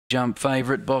Jump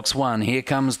favourite, box 1. Here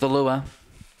comes the lure.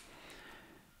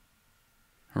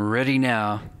 Ready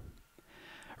now.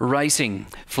 Racing,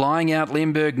 flying out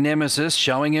Limburg Nemesis,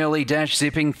 showing early dash,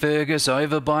 Zipping Fergus,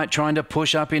 Overbite trying to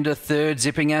push up into third,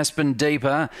 Zipping Aspen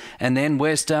deeper, and then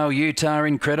Westdale Utah,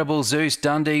 Incredible Zeus,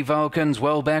 Dundee Vulcans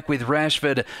well back with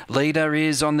Rashford. Leader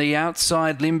is on the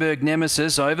outside, Limburg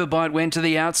Nemesis, Overbite went to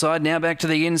the outside, now back to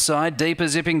the inside, deeper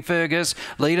Zipping Fergus,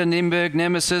 leader Limburg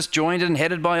Nemesis, joined and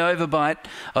headed by Overbite.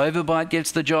 Overbite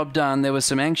gets the job done. There were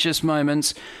some anxious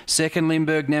moments. Second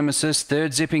Limburg Nemesis,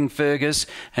 third Zipping Fergus,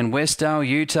 and Westdale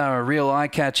Utah, a real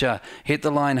eye-catcher, hit the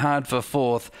line hard for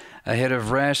fourth, ahead of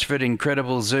Rashford,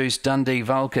 Incredible Zeus, Dundee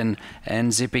Vulcan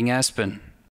and Zipping Aspen.